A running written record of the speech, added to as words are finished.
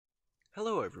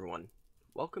Hello everyone,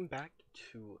 welcome back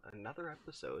to another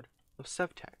episode of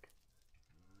SevTech.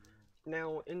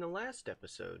 Now, in the last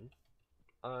episode,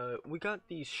 we got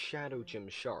these Shadow Gem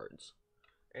shards,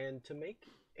 and to make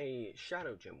a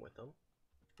Shadow Gem with them,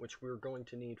 which we're going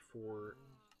to need for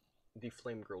the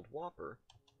Flame Grilled Whopper,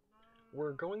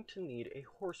 we're going to need a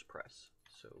horse press.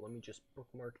 So let me just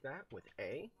bookmark that with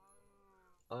A.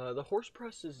 The horse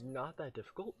press is not that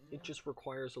difficult, it just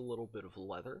requires a little bit of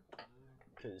leather.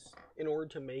 Because in order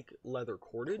to make leather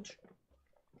cordage,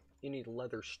 you need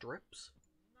leather strips,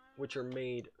 which are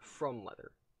made from leather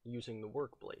using the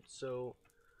work blade. So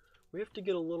we have to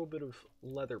get a little bit of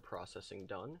leather processing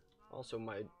done. Also,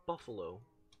 my buffalo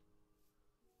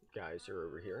guys are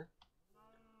over here.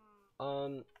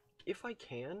 If I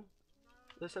can,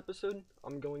 this episode,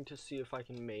 I'm going to see if I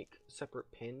can make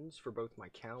separate pins for both my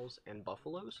cows and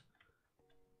buffaloes.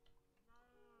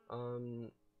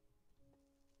 But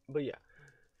yeah.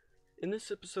 In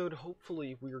this episode,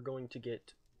 hopefully we are going to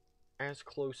get as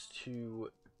close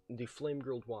to the Flame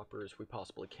Grilled Whopper as we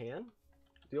possibly can.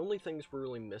 The only things we're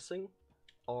really missing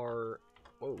are...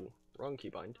 Whoa, wrong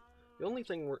keybind. The only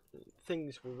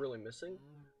things we're really missing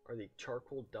are the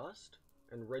charcoal dust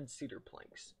and red cedar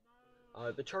planks.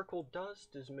 The charcoal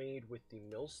dust is made with the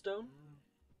millstone.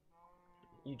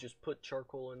 You just put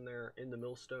charcoal in there, in the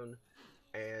millstone,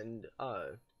 and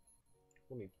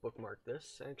let me bookmark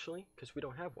this, actually, because we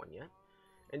don't have one yet.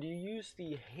 And you use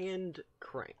the hand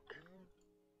crank,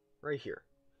 right here,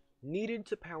 needed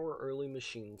to power early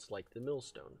machines like the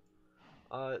millstone.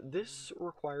 This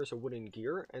requires a wooden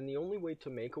gear, and the only way to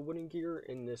make a wooden gear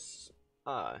in this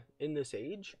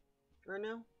age, right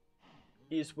now,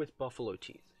 is with buffalo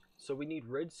teeth. So we need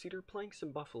red cedar planks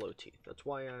and buffalo teeth. That's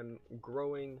why I'm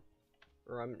growing,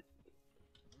 or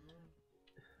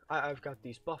I've got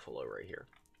these buffalo right here.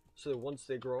 So that once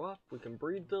they grow up, we can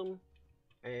breed them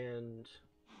and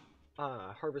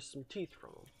harvest some teeth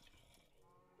from them.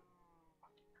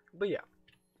 But yeah,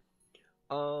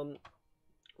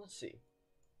 let's see.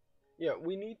 Yeah,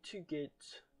 we need to get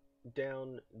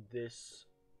down this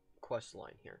quest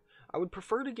line here. I would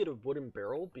prefer to get a wooden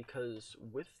barrel because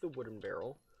with the wooden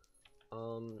barrel,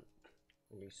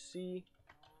 let me see,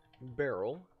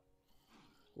 barrel.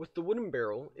 With the wooden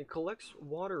barrel, it collects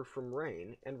water from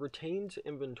rain and retains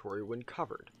inventory when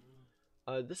covered.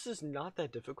 This is not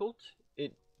that difficult,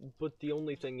 but the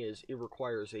only thing is it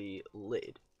requires a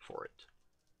lid for it.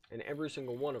 And every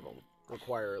single one of them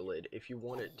require a lid if you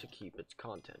want it to keep its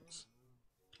contents.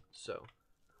 So,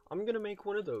 I'm going to make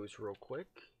one of those real quick,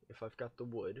 if I've got the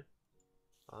wood.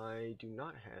 I do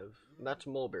not have... That's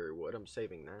mulberry wood, I'm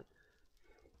saving that.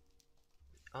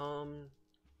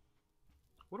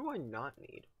 What do I not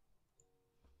need?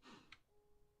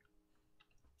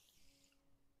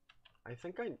 I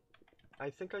think I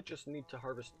just need to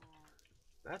harvest...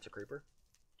 That's a creeper.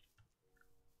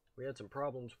 We had some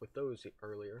problems with those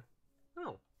earlier.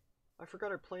 Oh, I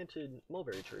forgot I planted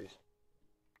mulberry trees.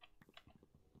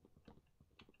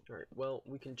 Alright, well,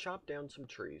 we can chop down some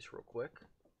trees real quick.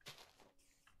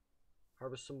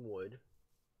 Harvest some wood.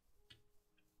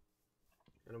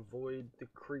 And avoid the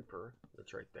creeper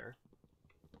that's right there.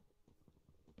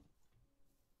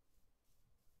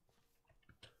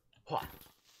 Ha!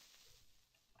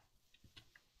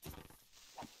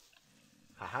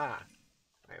 Haha!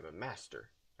 I am a master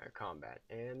at combat.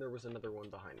 And there was another one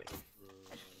behind me.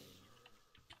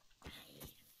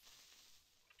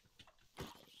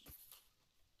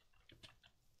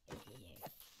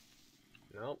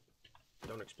 Nope.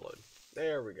 Don't explode.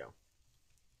 There we go.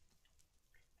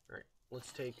 Alright,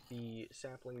 let's take the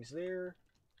saplings there.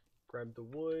 Grab the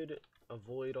wood.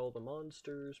 Avoid all the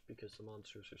monsters because the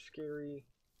monsters are scary.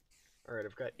 Alright,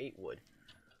 I've got 8 wood.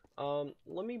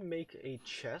 Let me make a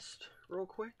chest real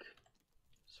quick.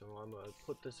 So I'm gonna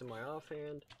put this in my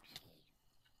offhand.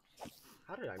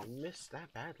 How did I miss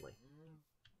that badly?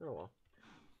 Oh well.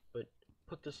 But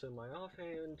put this in my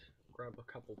offhand. Grab a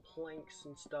couple planks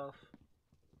and stuff.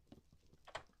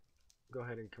 Go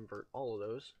ahead and convert all of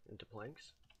those into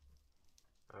planks.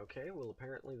 Okay, well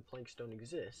apparently the planks don't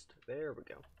exist. There we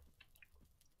go.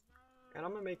 And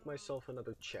I'm gonna make myself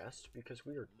another chest because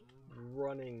we are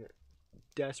running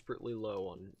desperately low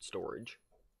on storage.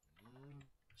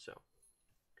 So,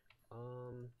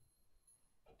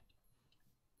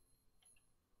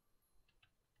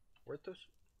 where'd those,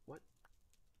 what?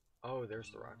 Oh,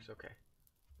 there's the rocks, okay.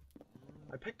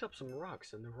 I picked up some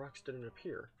rocks and the rocks didn't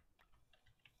appear.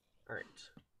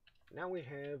 Alright, now we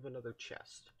have another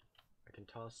chest. I can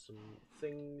toss some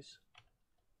things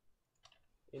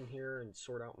in here and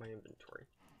sort out my inventory.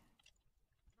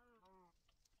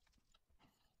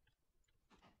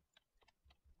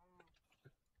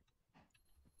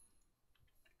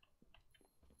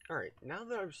 Alright, now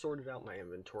that I've sorted out my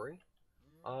inventory,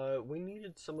 we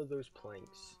needed some of those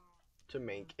planks to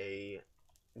make a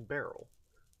barrel.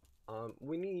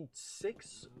 We need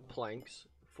 6 planks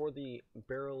for the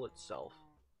barrel itself,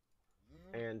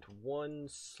 and 1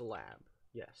 slab.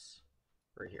 Yes,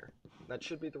 right here. That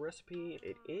should be the recipe.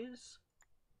 It is.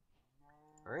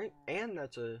 Alright, and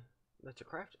that's an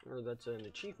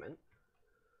achievement.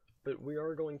 But we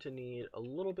are going to need a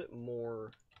little bit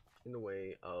more in the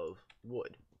way of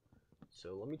wood.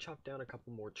 So let me chop down a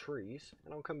couple more trees,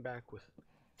 and I'll come back with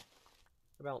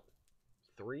about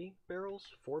 3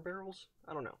 barrels, 4 barrels?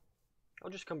 I don't know. I'll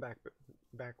just come back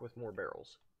with more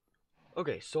barrels.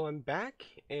 Okay, so I'm back,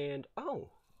 and oh,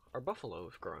 our buffalo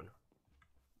have grown.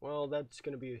 Well, it's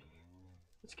gonna be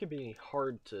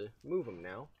hard to move them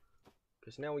now,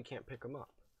 because now we can't pick them up.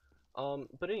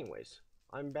 But anyways,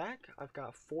 I'm back. I've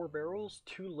got 4 barrels,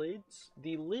 2 lids.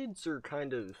 The lids are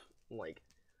kind of like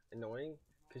annoying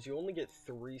because you only get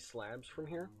 3 slabs from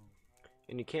here,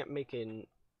 and you can't make an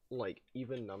like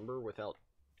even number without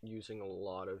using a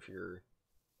lot of your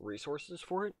resources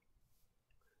for it.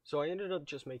 So I ended up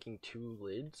just making 2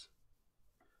 lids.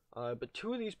 But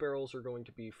 2 of these barrels are going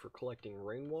to be for collecting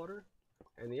rainwater,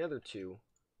 and the other 2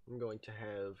 I'm going to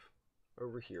have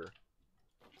over here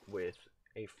with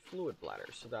a fluid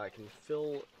bladder so that I can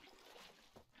fill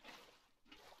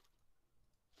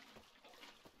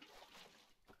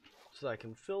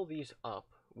these up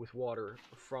with water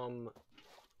from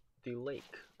the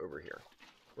lake over here,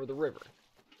 or the river.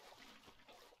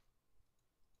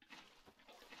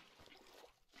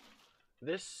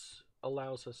 This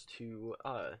allows us to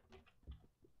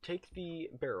take the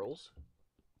barrels,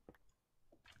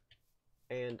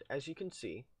 and as you can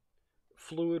see,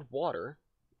 fluid water,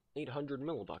 800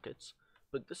 millibuckets,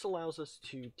 but this allows us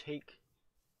to take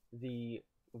the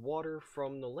water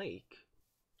from the lake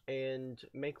and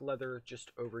make leather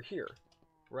just over here,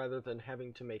 rather than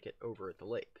having to make it over at the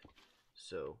lake.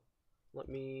 So, let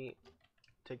me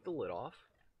take the lid off.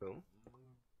 Boom.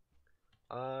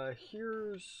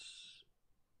 Here's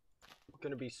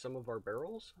gonna be some of our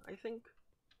barrels, I think.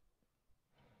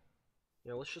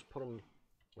 Yeah, let's just put them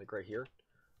like right here.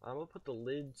 I'm gonna put the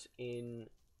lids in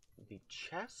the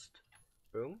chest.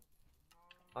 Boom.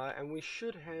 And we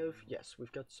should have, yes,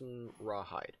 we've got some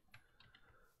rawhide.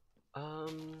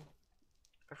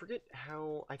 I forget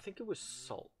how, I think it was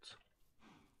salt.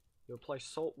 You apply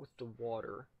salt with the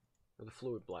water, or the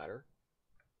fluid bladder,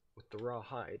 with the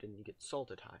rawhide, and you get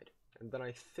salted hide. And then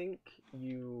I think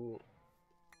you,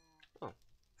 oh,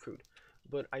 food.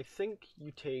 But I think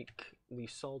you take the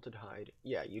salted hide,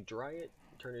 yeah, you dry it,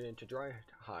 turn it into dry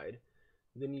hide,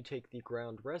 then you take the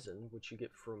ground resin, which you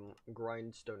get from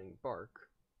grindstoning bark.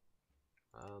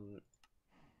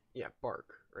 Yeah,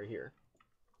 bark, right here.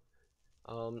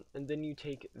 And then you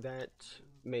take that,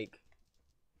 make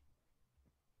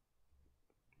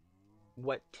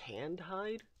wet tanned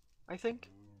hide, I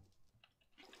think.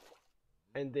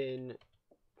 And then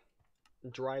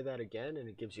dry that again, and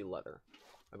it gives you leather,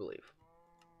 I believe.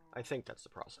 I think that's the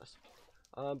process.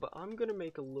 But I'm gonna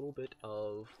make a little bit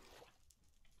of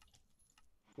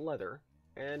leather,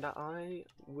 and I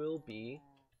will be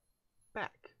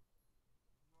back.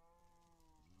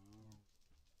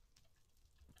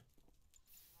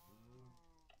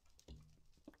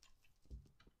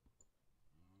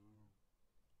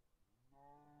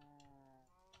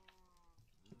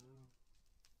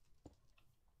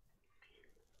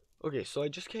 Okay, so I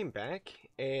just came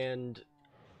back, and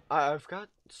I've got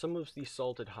some of the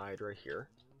salted hide right here,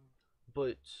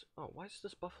 but, oh, why is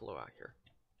this buffalo out here?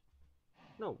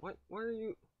 No, why are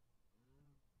you?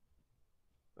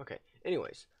 Okay,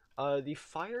 anyways, the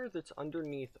fire that's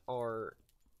underneath are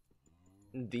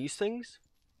these things,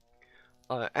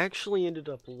 actually ended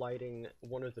up lighting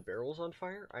one of the barrels on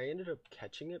fire. I ended up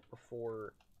catching it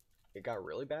before it got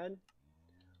really bad,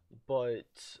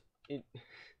 but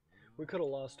we could have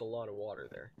lost a lot of water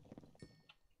there.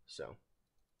 So,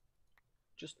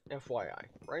 just FYI.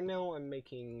 Right now I'm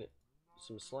making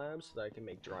some slabs so that I can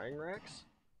make drying racks.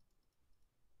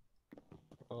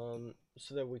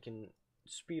 So that we can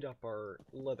speed up our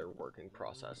leather working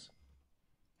process.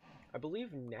 I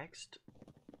believe next,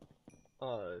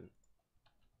 the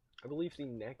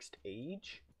next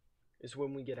age is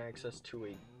when we get access to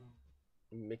a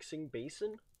mixing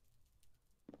basin.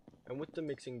 And with the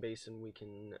mixing basin, we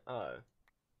can,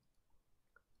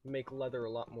 make leather a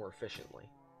lot more efficiently.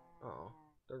 Oh,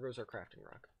 there goes our crafting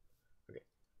rock. Okay.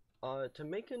 To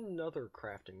make another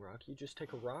crafting rock, you just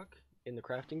take a rock in the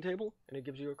crafting table, and it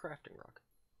gives you a crafting rock.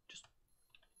 Just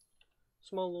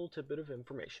small little tidbit of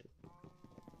information.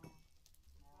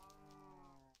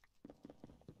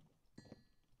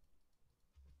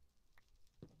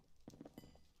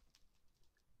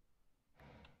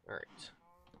 Alright.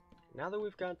 Now that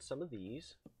we've got some of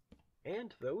these,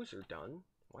 and those are done,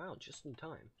 wow, just in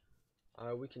time,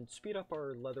 we can speed up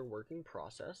our leather working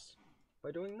process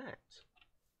by doing that.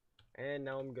 And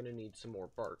now I'm gonna need some more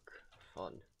bark.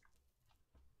 Fun.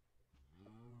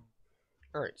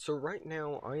 Alright, so right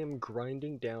now I am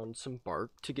grinding down some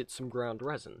bark to get some ground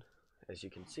resin. As you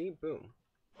can see, boom,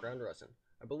 ground resin.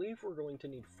 I believe we're going to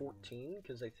need 14,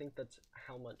 because I think that's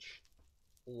how much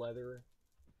leather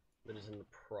that is in the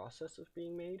process of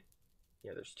being made.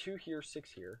 Yeah, there's 2 here,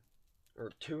 6 here,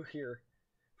 or 2 here,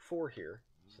 4 here,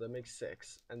 so that makes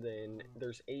 6, and then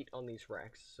there's 8 on these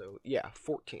racks, so yeah,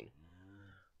 14.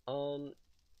 But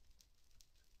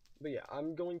yeah,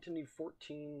 I'm going to need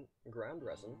 14 ground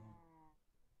resin,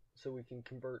 so we can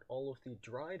convert all of the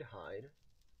dried hide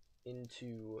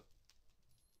into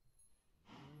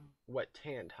wet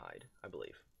tanned hide, I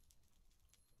believe.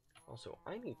 Also,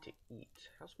 I need to eat.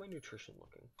 How's my nutrition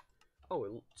looking?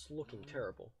 Oh, it's looking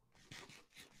terrible.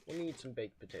 Let me eat some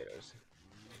baked potatoes.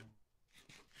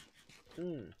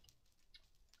 Food.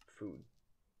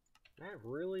 That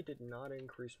really did not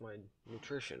increase my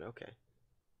nutrition, okay.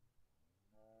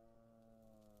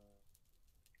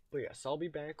 But yes, I'll be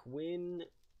back when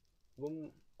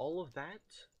all of that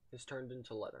is turned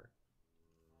into leather.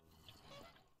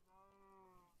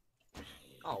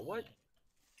 Oh, what?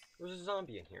 There's a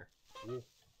zombie in here.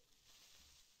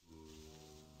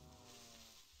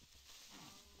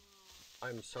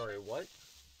 I'm sorry, what?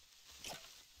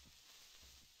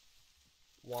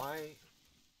 Why?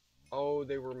 Oh,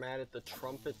 they were mad at the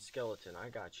trumpet skeleton. I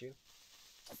got you.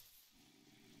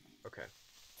 Okay.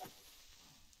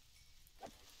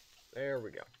 There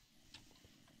we go.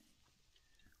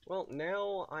 Well,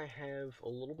 now I have a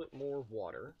little bit more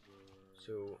water.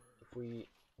 So, if we...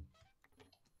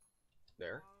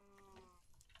 There.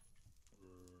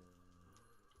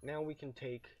 Now we can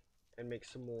take and make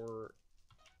some more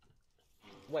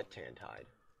wet tanned hide.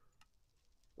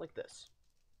 Like this.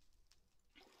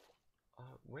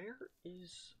 Where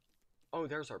is... Oh,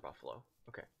 there's our buffalo.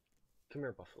 Okay. Come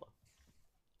here, buffalo.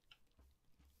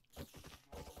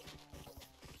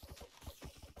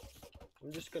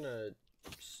 I'm just gonna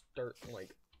start,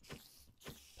 like,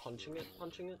 punching it.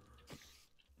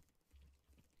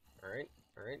 Alright,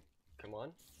 come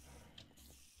on.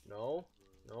 No,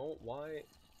 why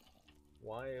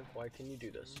can you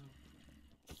do this?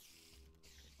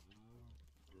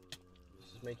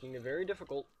 This is making it very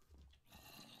difficult.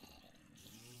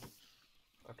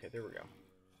 Okay, there we go.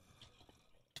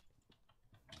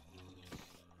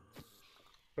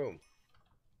 Boom.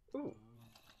 Ooh,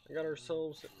 I got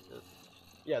ourselves...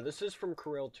 Yeah, this is from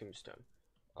Corel Tombstone.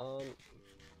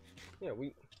 Yeah,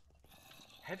 we...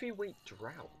 Heavyweight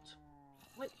drought.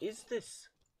 What is this?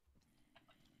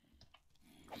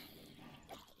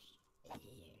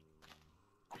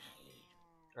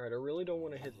 Alright, I really don't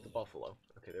want to hit the buffalo.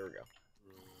 Okay, there we go.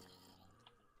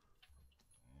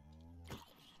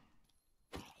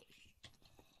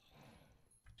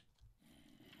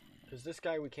 Because this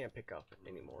guy we can't pick up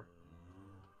anymore.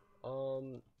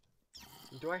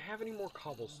 Do I have any more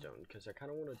cobblestone? Because I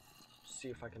kind of want to see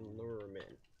if I can lure him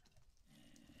in.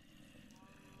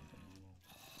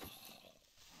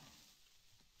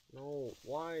 No,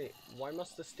 why? Why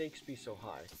must the stakes be so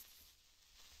high?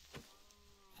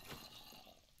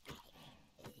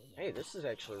 Hey, this is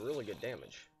actually really good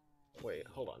damage. Wait,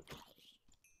 hold on.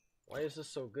 Why is this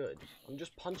so good? I'm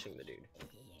just punching the dude.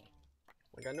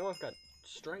 Like, I know I've got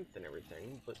strength and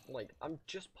everything, but, like, I'm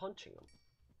just punching him.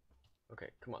 Okay,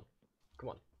 come on. Come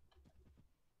on.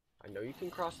 I know you can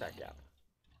cross that gap.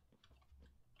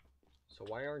 So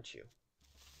why aren't you?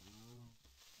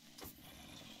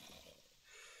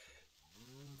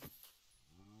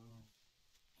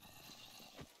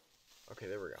 Okay,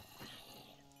 there we go.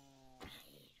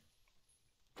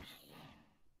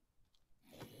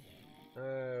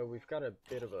 We've got a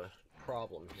bit of a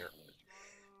problem here.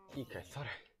 Eek, I thought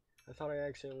I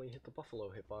accidentally hit the buffalo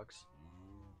hitbox.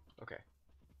 Okay.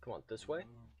 Come on, this way?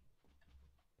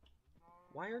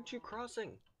 Why aren't you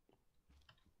crossing?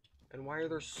 And why are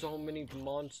there so many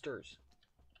monsters?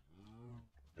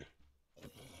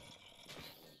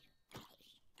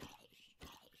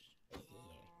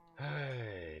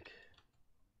 Hey.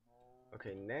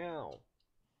 Okay, now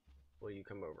will you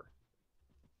come over?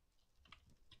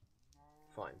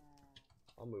 Fine.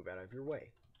 I'll move out of your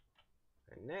way.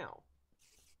 And now.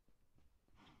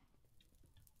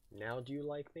 Now do you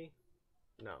like me?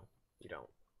 No, you don't.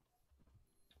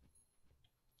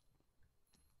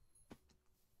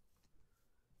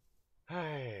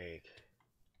 Hey.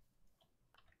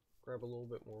 Grab a little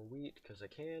bit more wheat, because I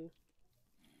can.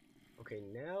 Okay,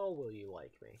 now will you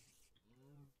like me?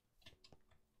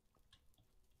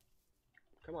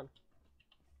 Come on.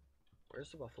 Where's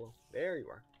the buffalo? There you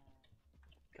are.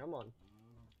 Come on.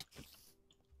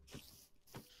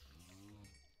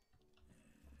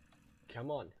 Come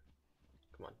on.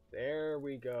 Come on. There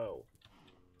we go.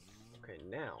 Okay,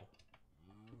 now.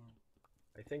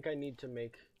 I think I need to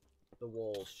make the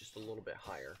walls just a little bit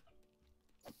higher.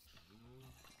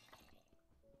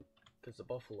 Because the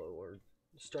buffalo are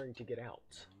starting to get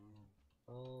out.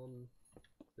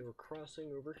 They were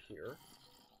crossing over here.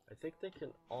 I think they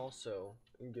can also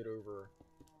get over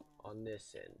on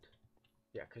this end.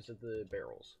 Yeah, because of the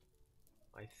barrels.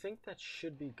 I think that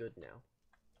should be good now.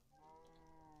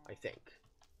 I think.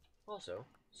 Also,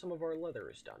 some of our leather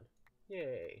is done.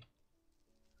 Yay.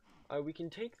 We can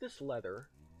take this leather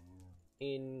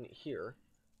in here,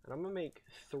 and I'm going to make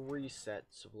 3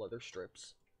 sets of leather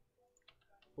strips.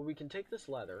 But we can take this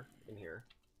leather in here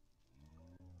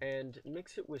and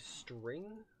mix it with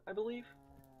string, I believe.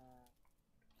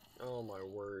 Oh my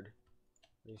word.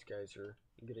 These guys are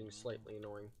getting slightly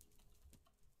annoying.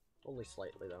 Only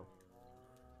slightly, though.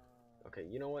 Okay,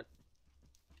 you know what?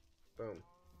 Boom.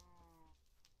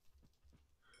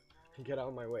 Get out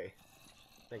of my way.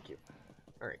 Thank you.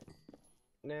 Alright.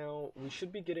 Now, we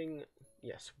should be getting...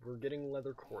 Yes, we're getting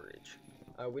leather cordage.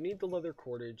 We need the leather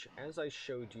cordage, as I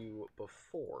showed you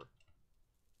before,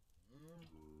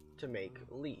 to make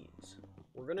leads.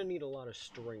 We're going to need a lot of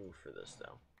string for this,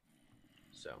 though.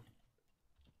 So.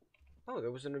 Oh,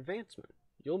 there was an advancement.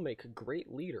 You'll make a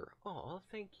great leader. Aw,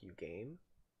 thank you, game.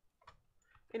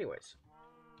 Anyways.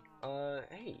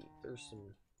 Hey, there's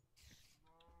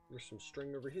some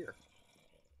string over here.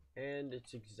 And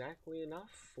it's exactly enough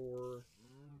for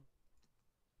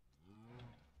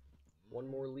one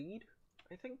more lead,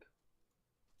 I think.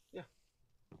 Yeah.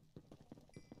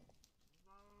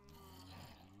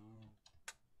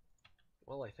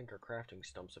 Well, I think our crafting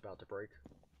stump's about to break.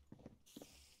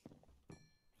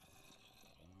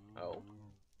 Oh.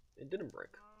 It didn't break.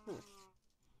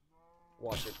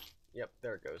 Watch it. Yep,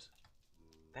 there it goes.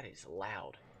 That is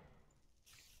loud.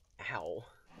 Ow.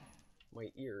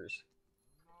 My ears.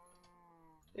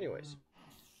 Anyways.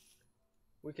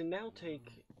 We can now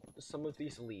take some of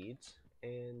these leads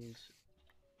and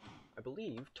I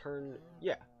believe turn...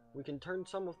 Yeah, we can turn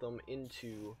some of them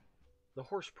into the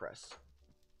horse press.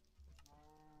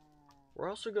 We're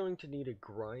also going to need a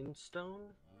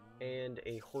grindstone and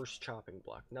a horse chopping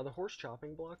block. Now, the horse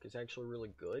chopping block is actually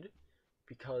really good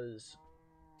because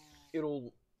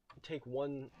it'll take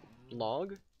 1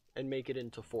 log and make it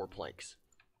into 4 planks,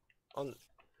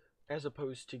 as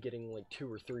opposed to getting like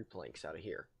 2 or 3 planks out of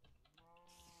here.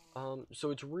 So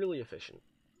it's really efficient.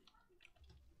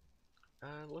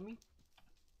 Let me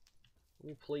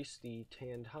place the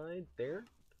tanned hide there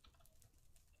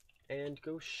and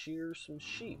go shear some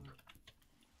sheep.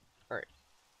 Alright.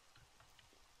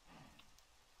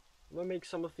 I'm going to make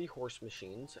some of the horse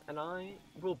machines, and I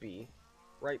will be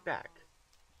right back.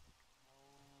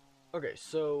 Okay,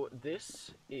 so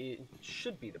this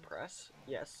should be the press.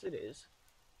 Yes, it is.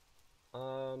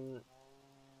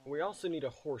 We also need a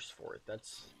horse for it.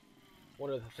 That's one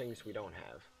of the things we don't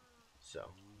have.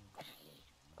 So,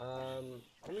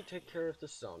 let me take care of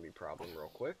this zombie problem real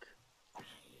quick.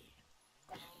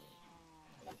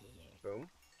 Boom.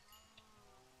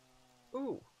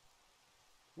 Ooh,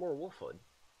 more wolfwood.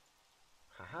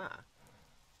 Haha.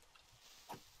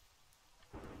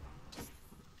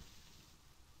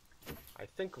 I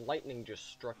think lightning just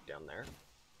struck down there.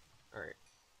 Alright,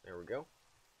 there we go.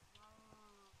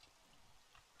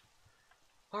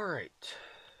 Alright,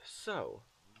 so,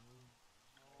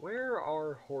 where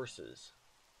are horses?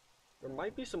 There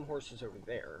might be some horses over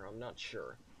there, I'm not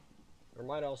sure. There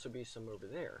might also be some over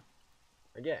there.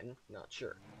 Again, not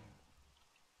sure.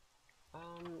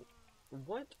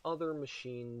 What other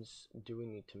machines do we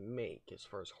need to make as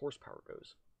far as horsepower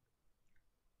goes?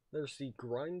 There's the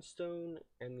grindstone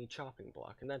and the chopping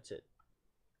block, and that's it.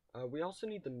 We also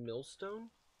need the millstone.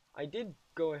 I did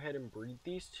go ahead and breed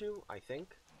these two, I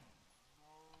think.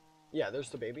 Yeah, there's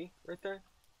the baby right there.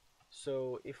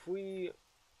 So if we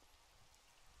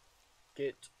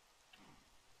get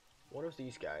one of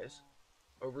these guys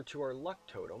over to our luck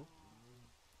totem,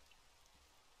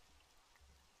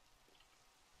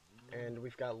 and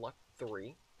we've got luck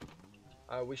 3,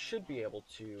 we should be able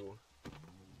to...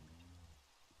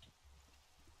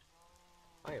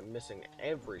 I am missing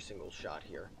every single shot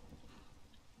here.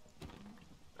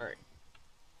 Alright.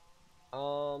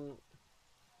 Oh,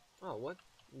 what?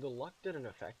 The luck didn't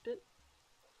affect it?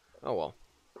 Oh well.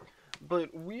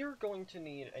 But we are going to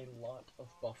need a lot of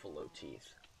buffalo teeth.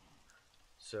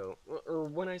 So, or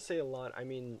when I say a lot, I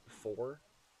mean 4.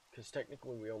 Because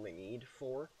technically we only need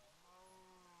 4.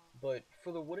 But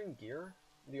for the wooden gear,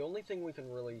 the only thing we can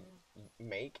really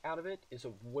make out of it is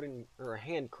a wooden, or a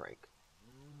hand crank.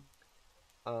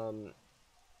 And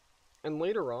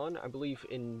later on, I believe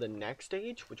in the next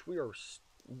age, which we are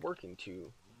working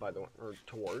to, by the way, or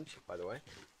towards, by the way.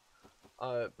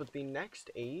 But the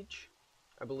next age,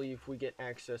 I believe we get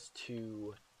access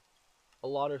to a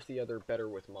lot of the other better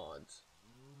with mods,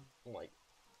 like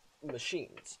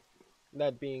machines.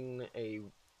 That being a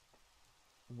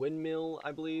windmill,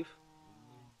 I believe,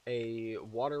 a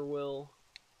water wheel,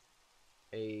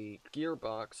 a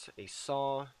gearbox, a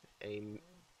saw,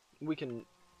 we can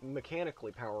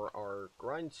mechanically power our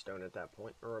grindstone at that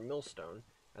point, or a millstone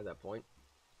at that point.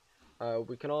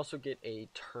 We can also get a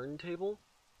turntable,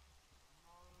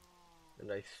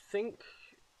 and I think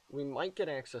we might get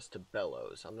access to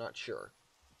bellows. I'm not sure.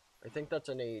 I think that's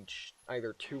an age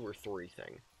either 2 or 3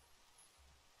 thing.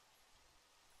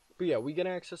 But yeah, we get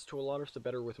access to a lot of the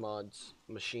better with mods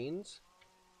machines,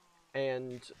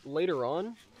 and later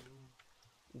on,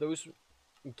 those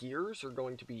gears are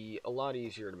going to be a lot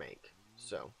easier to make.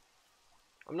 So,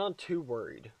 I'm not too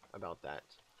worried about that.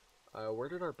 Where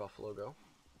did our buffalo go?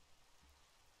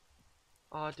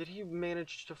 Did he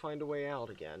manage to find a way out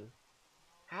again?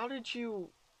 How did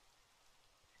you...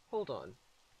 Hold on.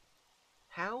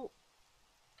 How?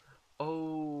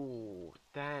 Oh,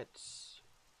 that's...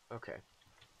 Okay.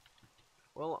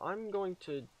 Well, I'm going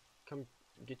to come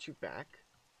get you back.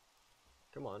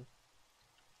 Come on.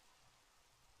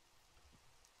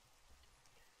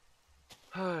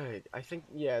 I think,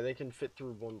 yeah, they can fit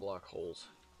through 1-block holes,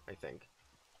 I think.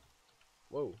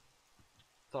 Whoa.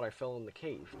 Thought I fell in the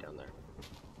cave down there.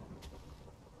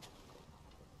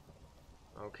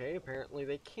 Okay, apparently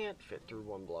they can't fit through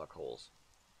 1-block holes.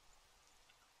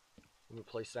 Let me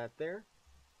place that there.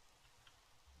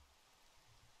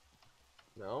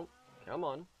 No, come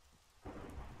on.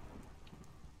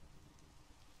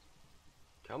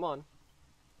 Come on.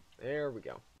 There we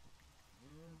go.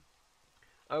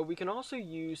 We can also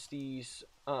use these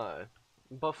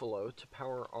buffalo to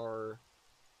power our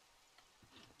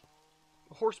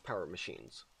horsepower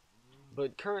machines.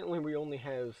 But currently we only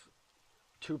have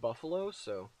 2 buffalo,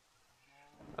 so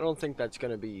I don't think that's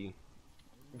going to be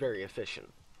very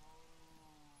efficient.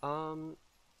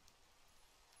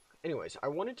 Anyways, I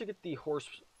wanted to get the horse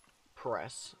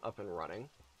press up and running,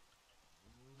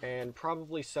 and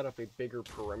probably set up a bigger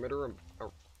perimeter,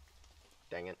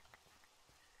 dang it.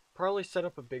 Probably set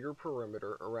up a bigger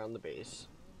perimeter around the base,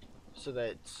 so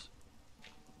that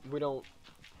we don't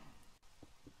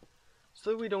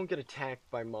get attacked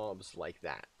by mobs like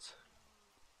that.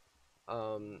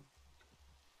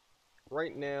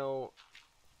 Right now,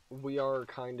 we are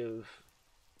kind of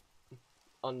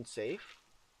unsafe,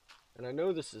 and I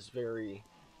know this is very,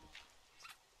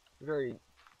 very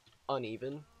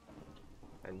uneven,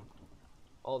 and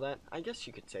all that. I guess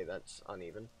you could say that's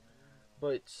uneven,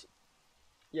 but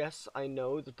yes, I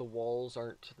know that the walls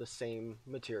aren't the same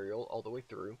material all the way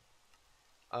through,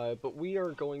 but we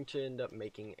are going to end up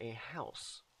making a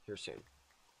house here soon.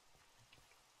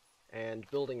 And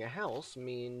building a house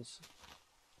means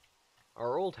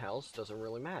our old house doesn't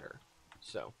really matter.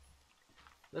 So,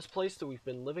 this place that we've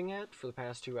been living at for the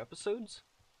past 2 episodes,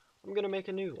 I'm going to make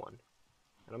a new one.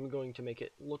 And I'm going to make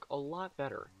it look a lot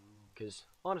better. Because,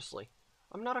 honestly,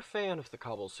 I'm not a fan of the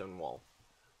cobblestone wall.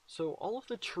 So all of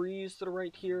the trees that are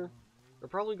right here are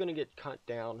probably going to get cut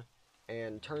down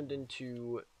and turned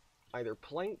into either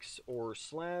planks or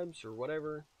slabs or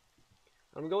whatever.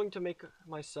 I'm going to make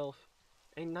myself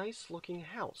a nice looking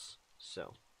house.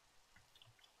 So,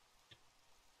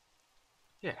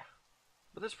 yeah.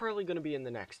 But that's probably going to be in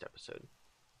the next episode.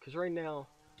 Because right now,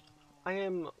 I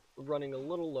am running a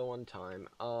little low on time.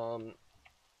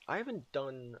 I haven't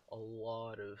done a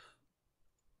lot of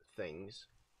things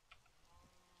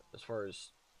as far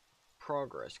as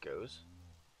progress goes.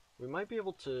 We might be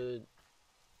able to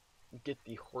get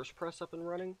the horse press up and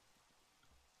running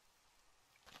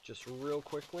just real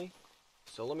quickly.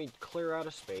 So let me clear out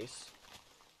a space.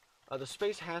 The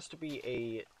space has to be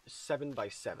a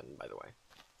 7x7, by the way.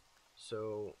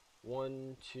 So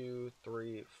 1, 2,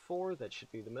 3, 4. That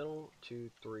should be the middle.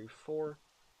 2, 3, 4,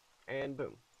 and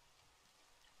boom.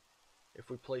 If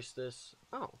we place this,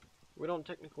 oh, we don't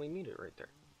technically need it right there.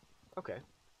 Okay.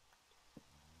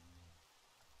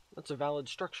 That's a valid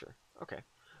structure. Okay.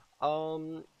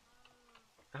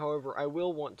 However, I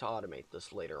will want to automate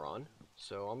this later on.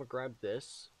 So I'm gonna grab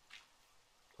this,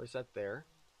 place that there,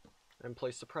 and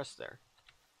place the press there.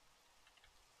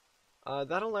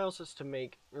 That allows us to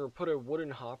make, or put a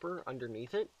wooden hopper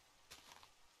underneath it,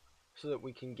 so that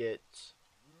we can get,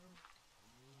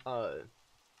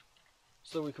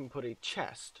 so we can put a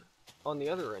chest on the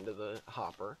other end of the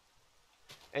hopper,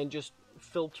 and just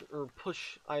filter or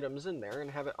push items in there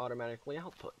and have it automatically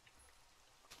output.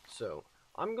 So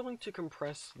I'm going to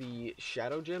compress the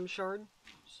shadow gem shard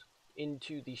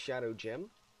into the shadow gem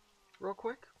real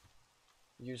quick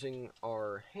using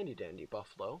our handy dandy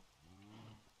buffalo,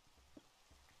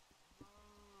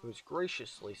 who's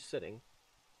graciously sitting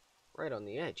right on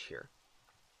the edge here.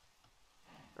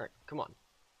 Alright, come on.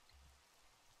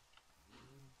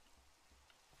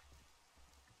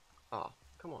 Ah,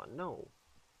 come on, no.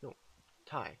 No.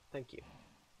 Ty, thank you.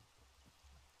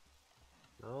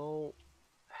 No.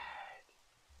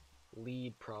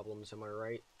 Lead problems, am I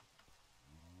right?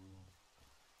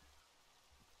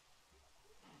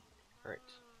 Alright.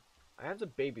 I have the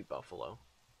baby buffalo.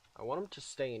 I want him to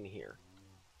stay in here.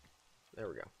 There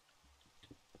we go.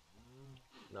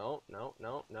 No, no,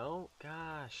 no, no.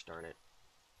 Gosh darn it.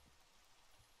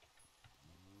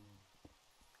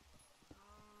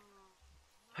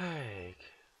 Hey.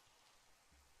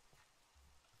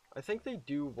 I think they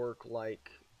do work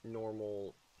like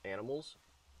normal animals,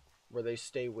 where they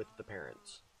stay with the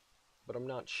parents, but I'm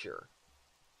not sure.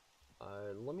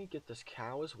 Let me get this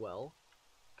cow as well.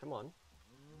 Come on.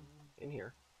 In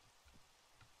here.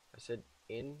 I said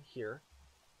in here.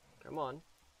 Come on.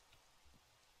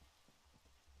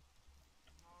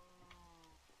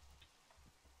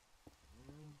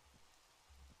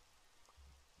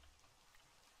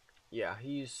 Yeah,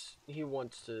 he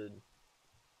wants to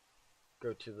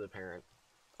go to the parent.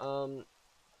 I'll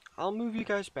move you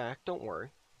guys back, don't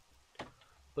worry.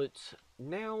 But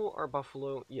now our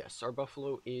buffalo, yes, our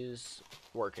buffalo is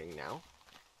working now.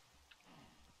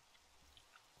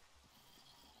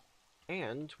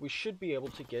 And we should be able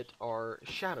to get our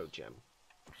shadow gem.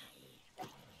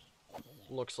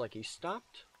 Looks like he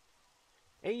stopped.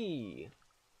 Hey!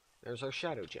 There's our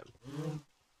shadow gem.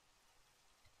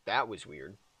 That was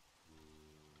weird.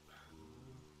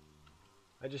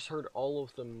 I just heard all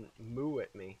of them moo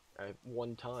at me at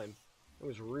one time. It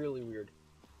was really weird.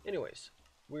 Anyways,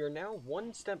 we are now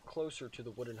one step closer to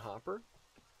the wooden hopper.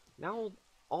 Now,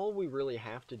 all we really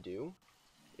have to do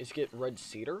is get red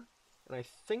cedar, and I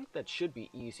think that should be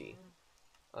easy.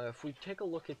 If we take a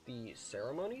look at the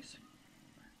ceremonies,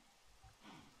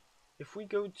 if we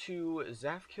go to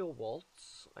Zafkiel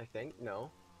Waltz, I think,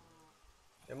 no.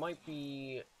 It might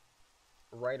be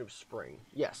Rite of Spring.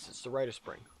 Yes, it's the Rite of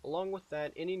Spring. Along with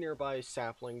that, any nearby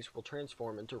saplings will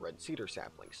transform into red cedar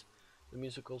saplings. The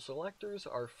musical selectors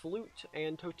are flute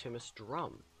and totemis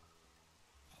drum.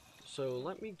 So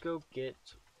let me go get...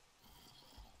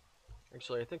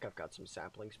 Actually, I think I've got some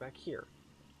saplings back here.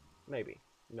 Maybe.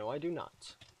 No, I do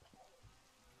not.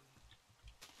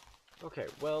 Okay,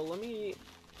 well, let me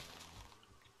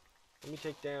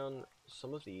take down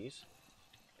some of these.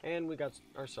 And we got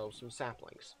ourselves some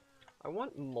saplings. I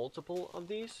want multiple of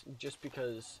these, just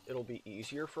because it'll be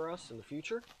easier for us in the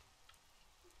future.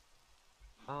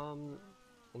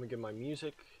 Let me get my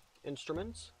music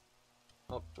instruments.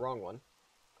 Oh, wrong one.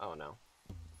 Oh, no.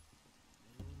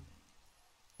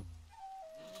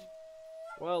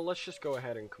 Well, let's just go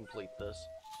ahead and complete this.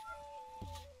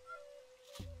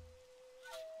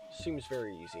 Seems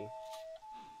very easy.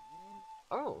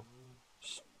 Oh.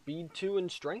 Speed 2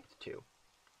 and Strength 2.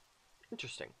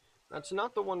 Interesting. That's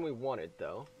not the one we wanted,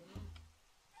 though.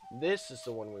 This is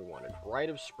the one we wanted. Rite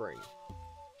of Spring.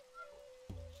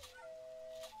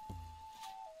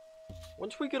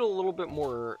 Once we get a little bit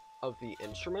more of the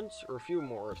instruments, or a few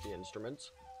more of the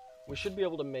instruments, we should be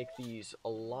able to make these a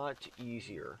lot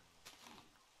easier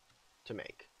to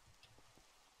make.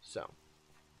 So,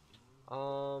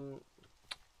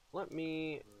 let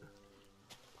me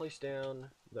place down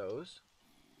those.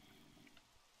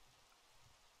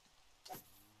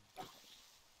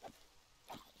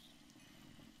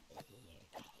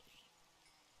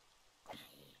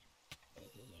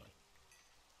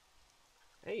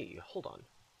 Hey, hold on.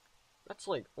 That's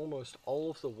like almost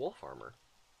all of the wolf armor.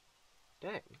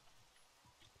 Dang.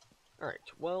 Alright,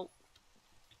 well,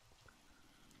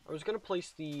 I was going to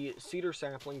place the cedar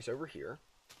saplings over here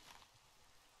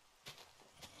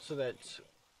so that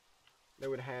they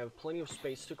would have plenty of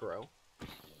space to grow.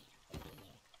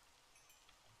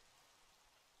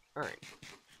 Alright,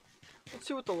 let's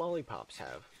see what the lollipops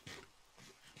have.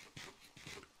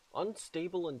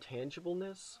 Unstable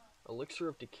intangibleness, elixir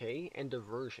of decay, and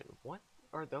diversion. What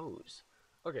are those?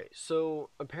 Okay, so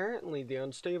apparently the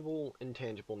unstable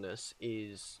intangibleness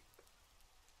is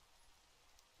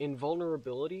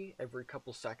invulnerability every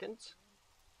couple seconds,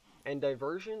 and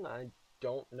diversion, I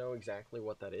don't know exactly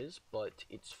what that is, but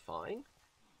it's fine.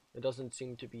 It doesn't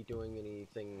seem to be doing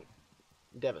anything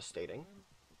devastating.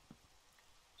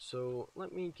 So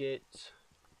let me get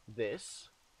this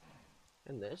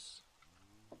and this.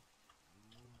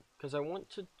 because I want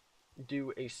to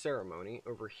do a ceremony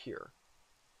over here.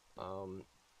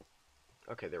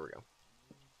 Okay, there we go.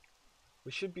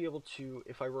 We should be able to,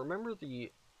 if I remember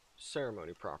the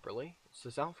ceremony properly, it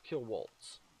says Alfkill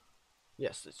Waltz.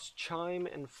 Yes, it's chime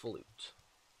and flute.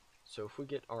 So if we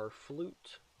get our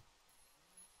flute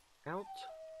out,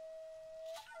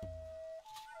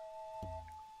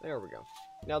 there we go.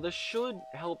 Now this should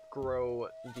help grow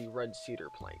the red cedar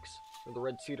planks, or the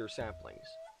red cedar saplings.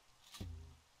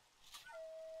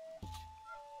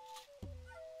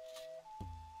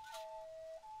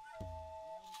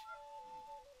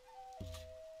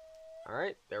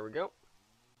 Alright, there we go.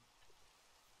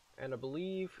 And I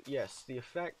believe, yes, the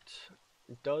effect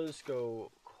does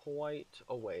go quite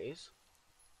a ways.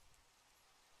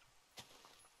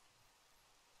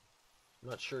 I'm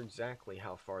not sure exactly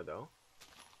how far though,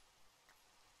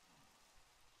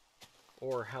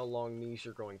 or how long these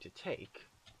are going to take,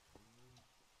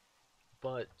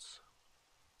 but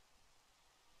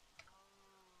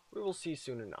we will see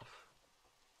soon enough.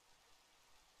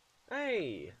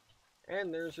 Hey!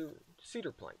 And there's a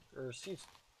cedar plank, or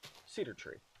cedar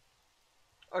tree.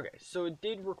 Okay, so it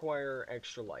did require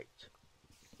extra light.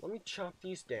 Let me chop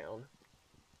these down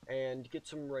and get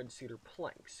some red cedar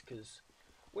planks, because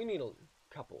we need a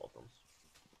couple of them.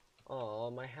 Aw,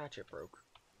 my hatchet broke.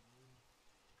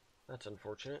 That's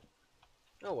unfortunate.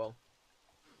 Oh well.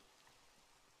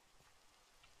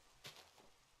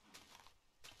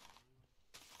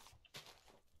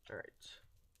 Alright.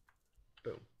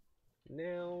 Boom.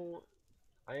 Now,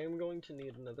 I am going to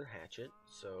need another hatchet,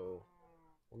 so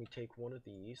let me take one of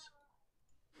these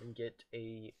and get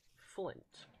a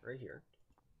flint right here.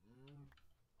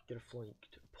 Get a flint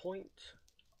point.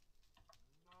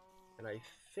 And I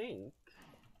think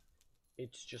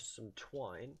it's just some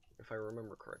twine, if I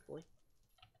remember correctly.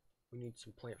 We need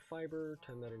some plant fiber,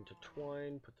 turn that into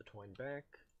twine, put the twine back,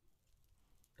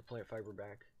 the plant fiber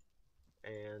back,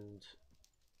 and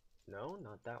no,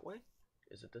 not that way.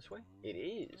 Is it this way? It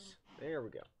is. There we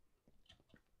go.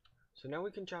 So now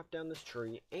we can chop down this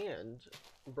tree and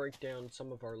break down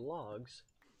some of our logs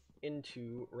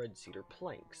into red cedar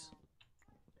planks.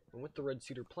 And with the red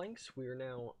cedar planks, we are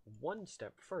now one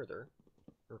step further,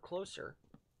 or closer,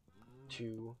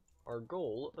 to our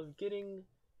goal of getting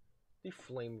the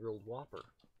flame-grilled whopper.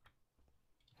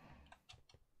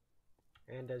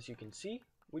 And as you can see,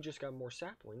 we just got more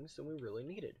saplings than we really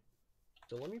needed.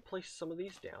 So let me place some of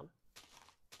these down.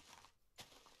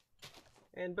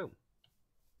 And boom.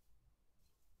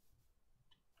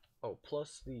 Oh,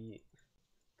 plus the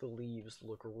leaves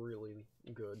look really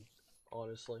good,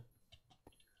 honestly.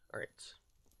 Alright.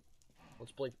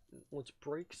 Let's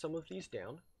break some of these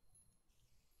down.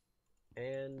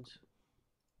 And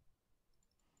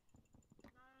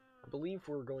I believe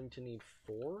we're going to need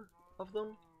 4 of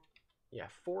them. Yeah,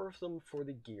 4 of them for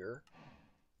the gear.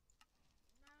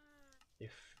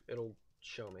 If it'll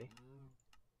show me.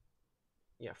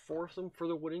 Yeah, 4 of them for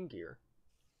the wooden gear.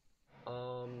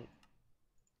 And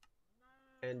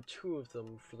 2 of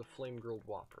them for the flame-grilled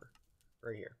whopper.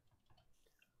 Right here.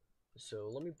 So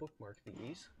let me bookmark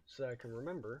these so that I can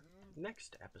remember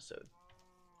next episode.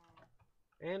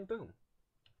 And boom.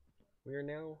 We are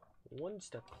now one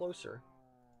step closer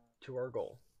to our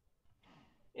goal.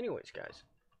 Anyways, guys,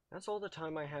 that's all the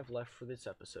time I have left for this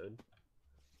episode.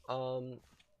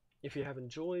 If you have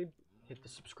enjoyed, hit the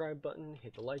subscribe button,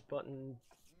 hit the like button,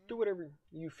 do whatever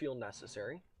you feel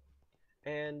necessary.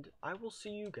 And I will see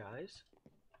you guys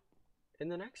in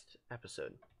the next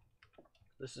episode.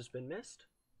 This has been Mist.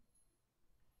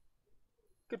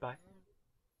 Goodbye.